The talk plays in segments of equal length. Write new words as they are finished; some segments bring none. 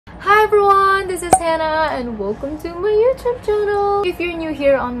Hi everyone, this is Hannah and welcome to my YouTube channel. If you're new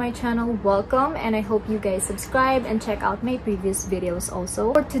here on my channel, welcome, and I hope you guys subscribe and check out my previous videos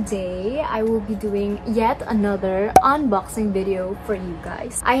also. For today, I will be doing yet another unboxing video for you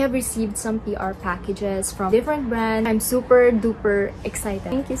guys. I have received some PR packages from different brands. I'm super duper excited.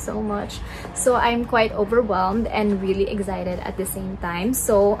 Thank you so much. So I'm quite overwhelmed and really excited at the same time.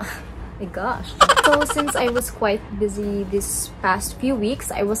 So my gosh. So since I was quite busy this past few weeks,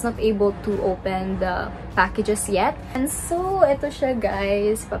 I was not able to open the packages yet. And so, ito siya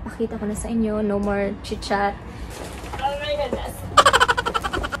guys. Papakita ko na sa inyo. No more chit-chat. Oh my goodness.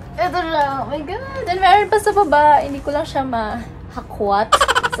 Ito siya. Oh my god. And meron pa sa baba. Hindi ko lang siya mahakwat.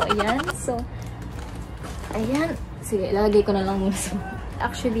 So, ayan. So, ayan. Sige, ilalagay ko na lang muna sa baba.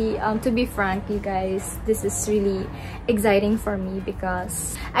 Actually, to be frank, you guys, this is really exciting for me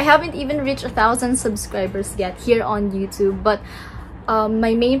because I haven't even reached 1,000 subscribers yet here on YouTube, but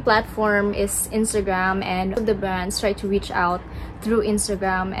my main platform is Instagram, and the brands try to reach out through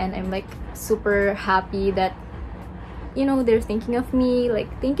Instagram, and I'm like super happy that, you know, they're thinking of me. Like,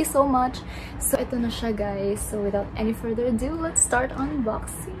 thank you so much. So ito na siya guys. So without any further ado, let's start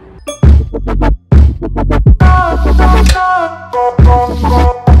unboxing.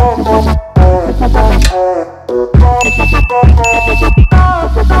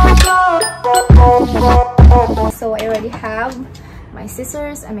 So I already have my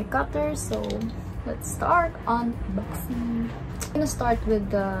scissors and my cutter, so let's start unboxing. I'm gonna start with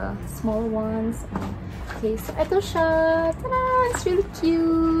the small ones. Okay, so ito siya. Ta-da! It's really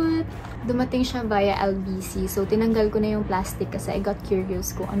cute. Dumating siya via LBC. So, tinanggal ko na yung plastic kasi I got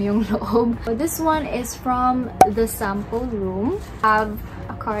curious kung ano yung loob. So, this one is from the sample room. I have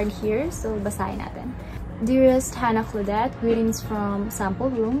a card here. So, basahin natin. Dearest Hannahvlogs, greetings from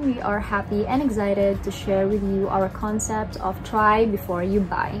Sample Room. We are happy and excited to share with you our concept of try before you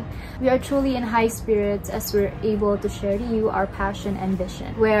buy. We are truly in high spirits as we're able to share to you our passion and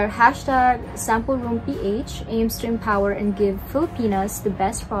vision, where #SampleRoomPH aims to empower and give Filipinas the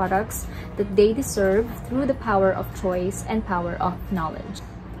best products that they deserve through the power of choice and power of knowledge.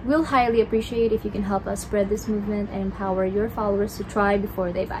 We'll highly appreciate if you can help us spread this movement and empower your followers to try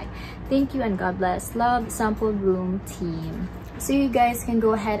before they buy. Thank you and God bless. Love, Sample Room Team. So you guys can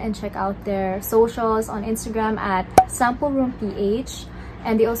go ahead and check out their socials on Instagram at SampleRoomPH,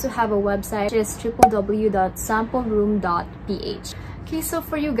 and they also have a website which is www.sampleroom.ph. Okay, so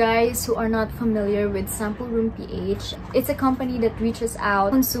for you guys who are not familiar with Sample Room PH, it's a company that reaches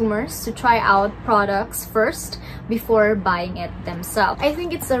out consumers to try out products first before buying it themselves. I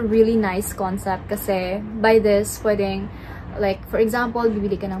think it's a really nice concept kasi by this, pwedeng, like, for example,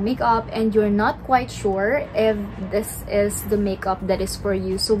 bibili ka ng makeup and you're not quite sure if this is the makeup that is for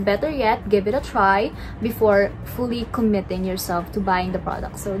you. So better yet, give it a try before fully committing yourself to buying the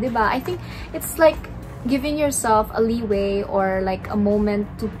product. So, diba? I think it's like giving yourself a leeway or like a moment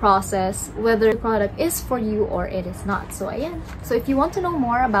to process whether the product is for you or it is not. So ayan. So if you want to know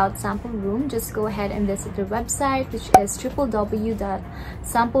more about Sample Room, just go ahead and visit their website, which is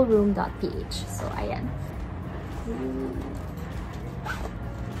www.sampleroom.ph. So ayan.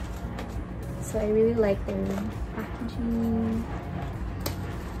 So I really like their packaging.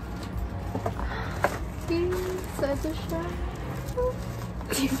 Okay, so ito siya.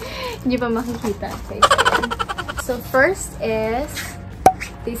 Hindi pa makikita. Okay, so first is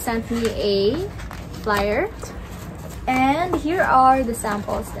they sent me a flyer, and here are the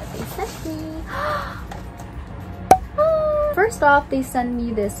samples that they sent me. First off, they sent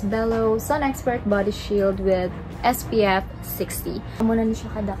me this Bello Sun Expert Body Shield with SPF 60. Muna ni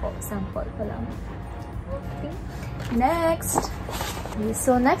siya kadako, sample pa lang. Okay. Next,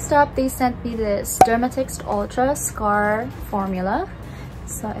 so next up, they sent me this Dermatix Ultra Scar Formula.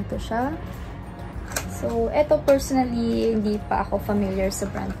 So, ito siya. So, ito personally, hindi pa ako familiar sa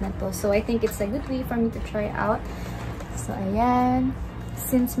brand na to. So, I think it's a good way for me to try out. So, ayan.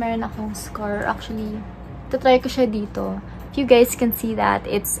 Since meron akong scar, actually, tatry ko siya dito. If you guys can see that,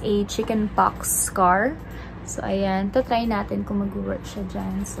 it's a chicken pox scar. So, ayan. Tatry natin kung mag-work siya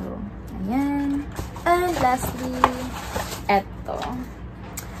dyan. So, ayan. And lastly, ito.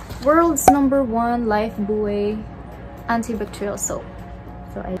 World's #1 Lifebuoy Antibacterial Soap.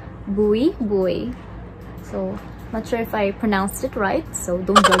 So, buoy. So, not sure if I pronounced it right, so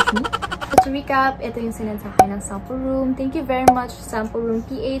don't judge me. So, to recap, ito yung sinend sa akin ng Sample Room. Thank you very much, Sample Room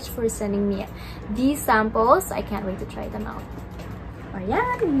PH, for sending me these samples. I can't wait to try them out.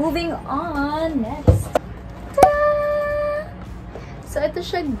 Ayan, moving on. Next. Ta-da! So, ito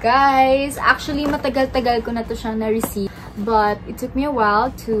siya, guys. Actually, matagal-tagal ko na to siya na-receive. but it took me a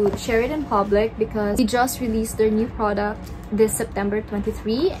while to share it in public because they just released their new product this September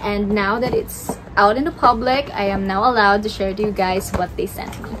 23, and now that it's out in the public, I am now allowed to share to you guys what they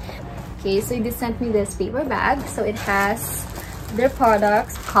sent me. Okay, so they sent me this paper bag. So it has their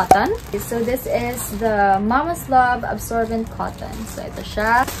products, cotton. So this is the Mama's Love Absorbent Cotton. So ito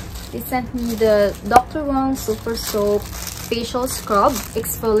siya. They sent me the Dr. Wong Super Soap Facial Scrub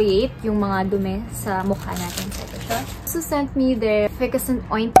Exfoliate, yung mga dumi sa mukha natin. So ito siya. So sent me their efficacent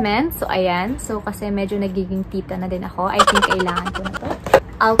ointment. So ayan. So kasi medyo nagiging tita na din ako. I think kailangan ko na to.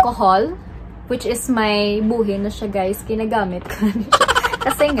 Alcohol, which is my buhin na siya, guys. Kinagamit ko na siya.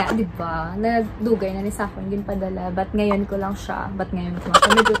 Kasi nga, di ba, nadugay na ni Sako, hindi padala. But ngayon ko lang siya. But ngayon ko lang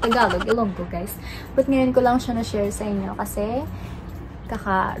siya. Medyo Tagalog, Ilonggo, guys. But ngayon ko lang siya na-share sa inyo kasi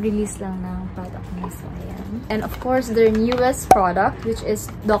kaka-release lang ng product niya. So, ayan. And of course, their newest product, which is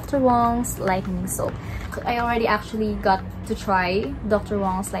Dr. Wong's Lightening Soap. I already actually got to try Dr.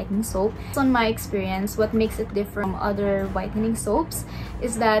 Wong's Lightening Soap. So, on my experience, what makes it different from other whitening soaps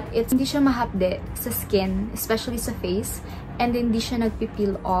is that hindi siya mahapde sa skin, especially sa face. And hindi siya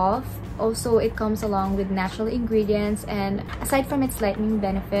nagpipeel off. Also, it comes along with natural ingredients, and aside from its lightening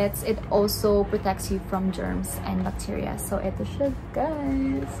benefits, it also protects you from germs and bacteria. So, ito siya,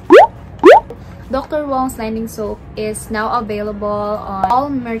 guys. Dr. Wong's Lightening Soap is now available on all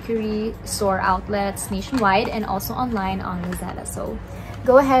Mercury store outlets nationwide and also online on Lazada. So,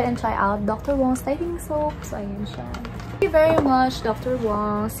 go ahead and try out Dr. Wong's Lightening Soap. So, ayan siya. Thank you very much, Dr.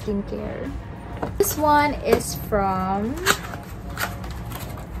 Wong Skincare. This one is from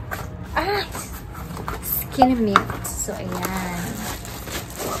Skin Mint. So, ayan.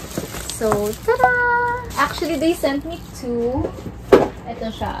 So, tada! Actually, they sent me two.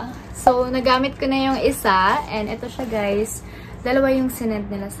 Ito siya. So, nagamit ko na yung isa. And ito siya, guys. Dalawa yung sinend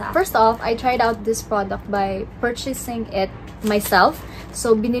nila sa. First off, I tried out this product by purchasing it myself.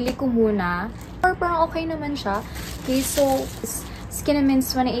 So, binili ko muna. Parang okay naman siya. Okay, so, Skin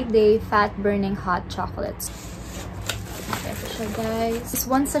Mint's 28-day fat-burning hot chocolates. Ito siya, guys. It's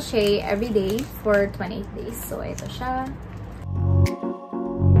one sachet every day for 28 days. So, ito siya.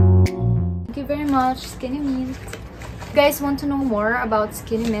 Thank you very much, Skin Mint. If you guys want to know more about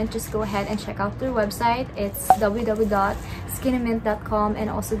Skin Mint, just go ahead and check out their website. It's www.skinnymint.com, and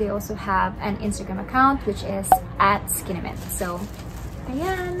also they also have an Instagram account, which is @skinnymint. So,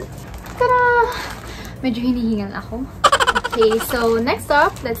 ayan. Tada! Medyo hinihingal ako. Okay, so next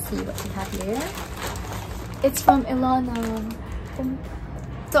up, let's see what we have here. It's from Ilana.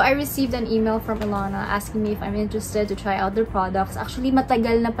 So I received an email from Ilana asking me if I'm interested to try out their products. Actually,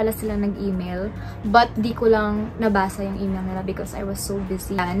 matagal na pala sila nag-email, but di ko lang nabasa yung email nila because I was so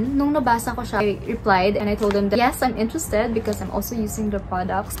busy. And nung nabasa ko siya, I replied and I told them that yes, I'm interested because I'm also using their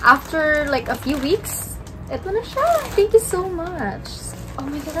products. After like a few weeks, eto na siya. Thank you so much. Oh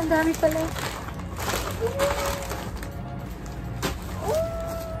my God, ang dami pala.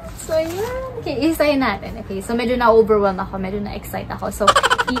 So, ayan. Okay, isahin natin. Okay, so medyo na-overwhelm ako. Medyo na-excite ako. So,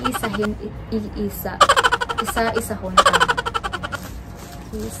 isa-isa ko na.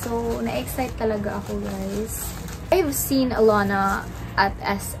 Okay, so, na-excite talaga ako, guys. I've seen Ilana at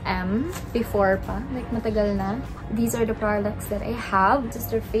SM before pa. Like, matagal na. These are the products that I have. This is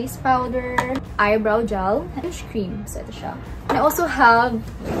their face powder, eyebrow gel, and cream. So, ito siya. And I also have...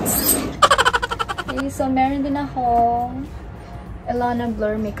 Okay, so meron din ako Ilana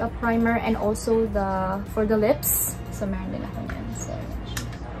Blur Makeup Primer and also for the lips. So, meron din ako yan. So,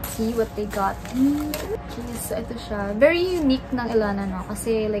 see what they got. Okay, so ito siya. Very unique ng Ilana, no?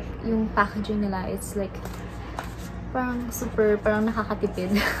 Kasi, like, yung packaging nila, it's like, parang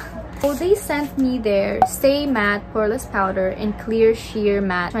nakakatipid. So, they sent me their Stay Matte Poreless Powder and Clear Sheer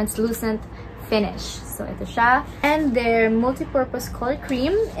Matte Translucent Finish. So, ito siya. And their multi-purpose color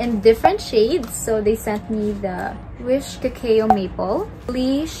cream in different shades. So, they sent me the Wish Cacao Maple,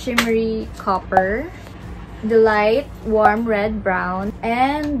 Lee Shimmery Copper, Delight Warm Red Brown,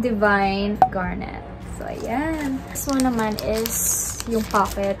 and Divine Garnet. So, ayan. This one naman is yung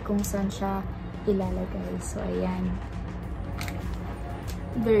pocket kung saan siya ilalagay. So, ayan.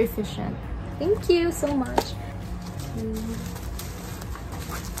 Very efficient. Thank you so much.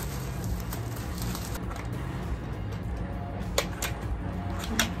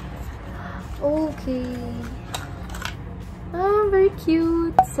 Okay. Very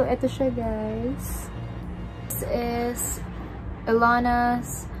cute. So, ito siya, guys. This is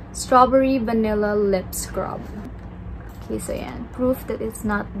Ilana's Strawberry Vanilla Lip Scrub. Okay, so yan. Proof that it's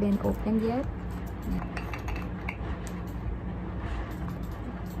not been opened yet.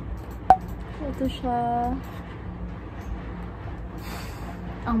 Ito siya.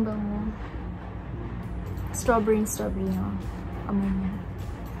 Ang bango. strawberry no.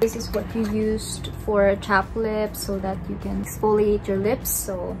 This is what you used for chapped lips so that you can exfoliate your lips.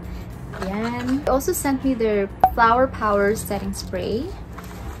 So, yan. They also sent me their Flower Power setting spray.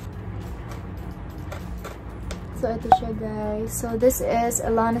 So, ito siya, guys. So, this is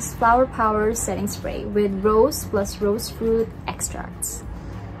Ilana's Flower Power setting spray with rose plus rose fruit extracts.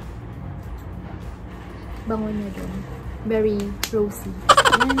 Bango niya dun. Very rosy.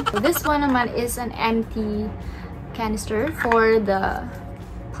 So, this one naman is an empty canister for the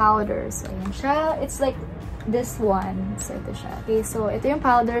powder. So, ayan siya. It's like this one. So, ito siya. Okay, so, ito yung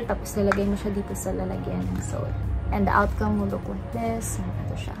powder. Tapos, nilagay mo siya dito sa lalagyan. So, and the outcome will look like this. So,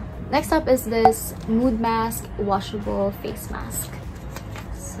 ito siya. Next up is this Mood Mask Washable Face Mask.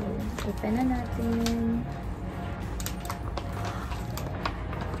 So, open na natin.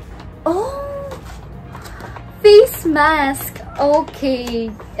 Oh! Face mask!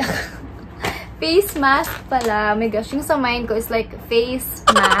 Okay. Face mask pala. Oh my gosh, yung sa mind ko is like face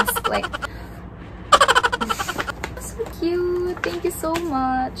mask. Like, so cute. Thank you so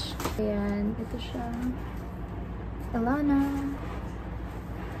much. Ayan, ito siya. Ilana.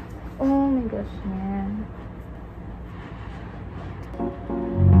 Oh my gosh, man.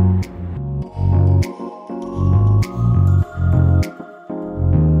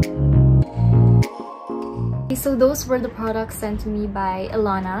 So those were the products sent to me by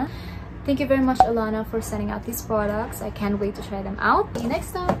Ilana. Thank you very much, Ilana, for sending out these products. I can't wait to try them out. Okay,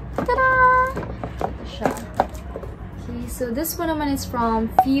 next up, ta-da! Ito siya. Okay, so this one naman is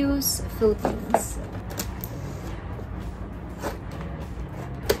from Fuse Philippines.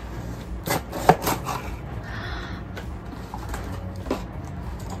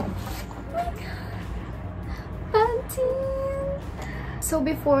 So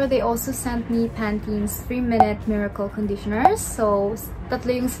before, they also sent me Pantene's 3-minute Miracle Conditioners. So,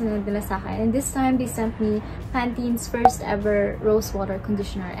 tatlo yung sinunod nila sa akin. And this time, they sent me Pantene's first ever Rose Water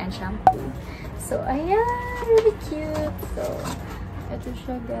Conditioner and Shampoo. So, ayan! Really cute! So, ito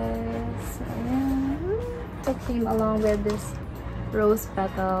siya, guys. So, ayan. It came along with this rose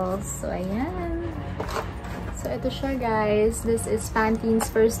petals. So, ayan. So, ito siya, guys. This is Pantene's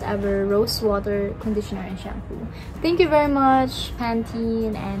first ever Rose Water Conditioner and Shampoo. Thank you very much,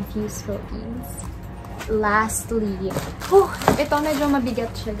 Pantene and Fuse Philippines. Lastly, ito medyo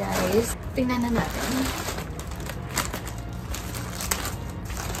mabigat siya, guys. Tingnan na natin.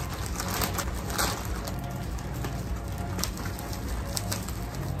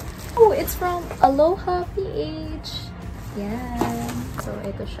 Oh, it's from Aloha PH. Yan. So,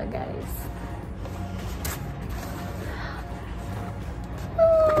 ito siya, guys.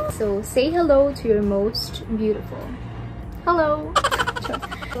 So, say hello to your most beautiful. Hello!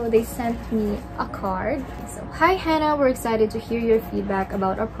 So, they sent me a card. So, hi Hannah, we're excited to hear your feedback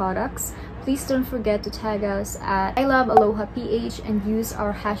about our products. Please don't forget to tag us at I Love Aloha PH and use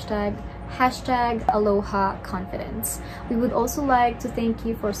our hashtag Aloha Confidence. We would also like to thank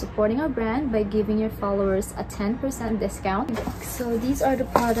you for supporting our brand by giving your followers a 10% discount. So these are the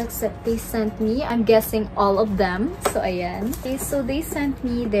products that they sent me. I'm guessing all of them. So ayan. Okay, so they sent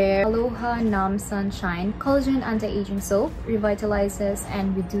me their Aloha Nam Sunshine Collagen Anti-Aging Soap. Revitalizes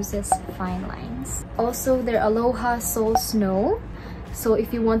and reduces fine lines. Also their Aloha Soul Snow. So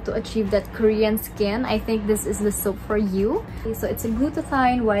if you want to achieve that Korean skin, I think this is the soap for you. Okay, so it's a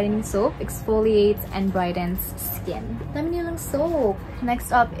glutathione whitening soap, exfoliates and brightens skin. Dami nilang soap.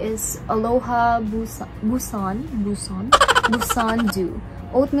 Next up is Aloha Busan Dew.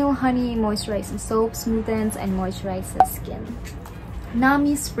 Oatmeal honey moisturizing soap, smoothens and moisturizes skin.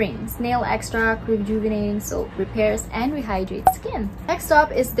 Nami Spring Snail Extract Rejuvenating Soap, repairs and rehydrates skin. Next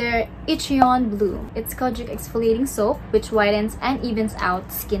up is their Ichion Blue. It's kojic exfoliating soap which whitens and evens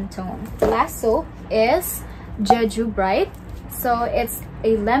out skin tone. The last soap is Jeju Bright. So it's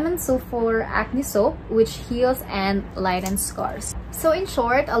a lemon sulfur acne soap which heals and lightens scars. So in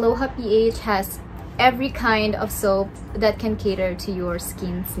short, Aloha PH has every kind of soap that can cater to your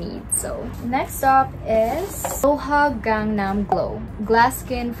skin's needs. So next up is Aloha Gangnam Glow Glass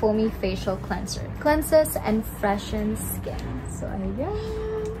Skin Foamy Facial Cleanser. Cleanses and freshens skin. So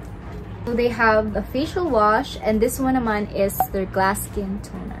ayan. So they have the facial wash and this one naman is their glass skin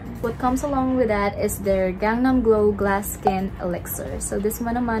toner. What comes along with that is their Gangnam Glow Glass Skin Elixir. So this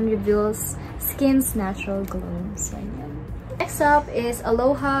one naman reveals skin's natural glow. So ayan. Next up is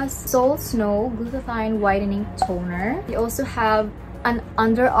Aloha Soul Snow Glutathione Whitening Toner. We also have an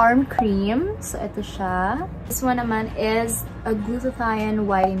underarm cream. So, ito siya. This one naman is a glutathione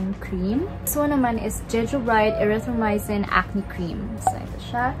whitening cream. This one naman is Jeju Bright Erythromycin Acne Cream. So, ito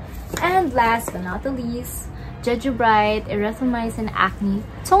siya. And last but not the least, Jeju Bright Erythromycin Acne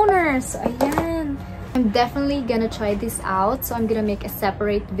Toner. So, ayan. I'm definitely gonna try this out, so I'm gonna make a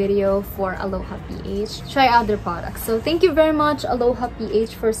separate video for Aloha PH. Try out their products. So thank you very much, Aloha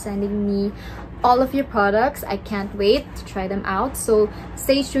PH, for sending me all of your products. I can't wait to try them out. So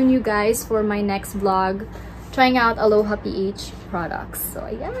stay tuned, you guys, for my next vlog trying out Aloha PH products. So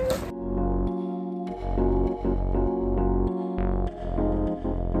yeah.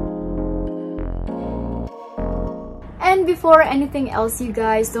 And before anything else, you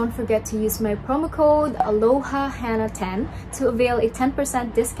guys, don't forget to use my promo code AlohaHannah10 to avail a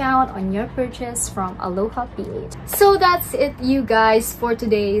 10% discount on your purchase from Aloha PH. So that's it, you guys, for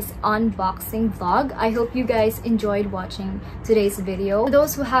today's unboxing vlog. I hope you guys enjoyed watching today's video. For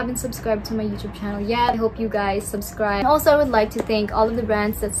those who haven't subscribed to my YouTube channel yet, I hope you guys subscribe. And also, I would like to thank all of the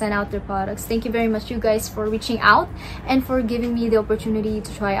brands that sent out their products. Thank you very much, you guys, for reaching out and for giving me the opportunity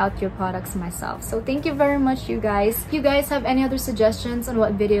to try out your products myself. So thank you very much, you guys. If you guys have any other suggestions on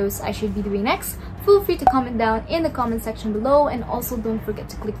what videos I should be doing next, feel free to comment down in the comment section below, and also don't forget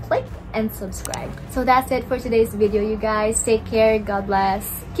to click and subscribe. So that's it for today's video, you guys. Take care, God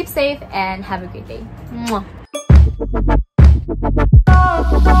bless, keep safe, and have a great day. Mwah.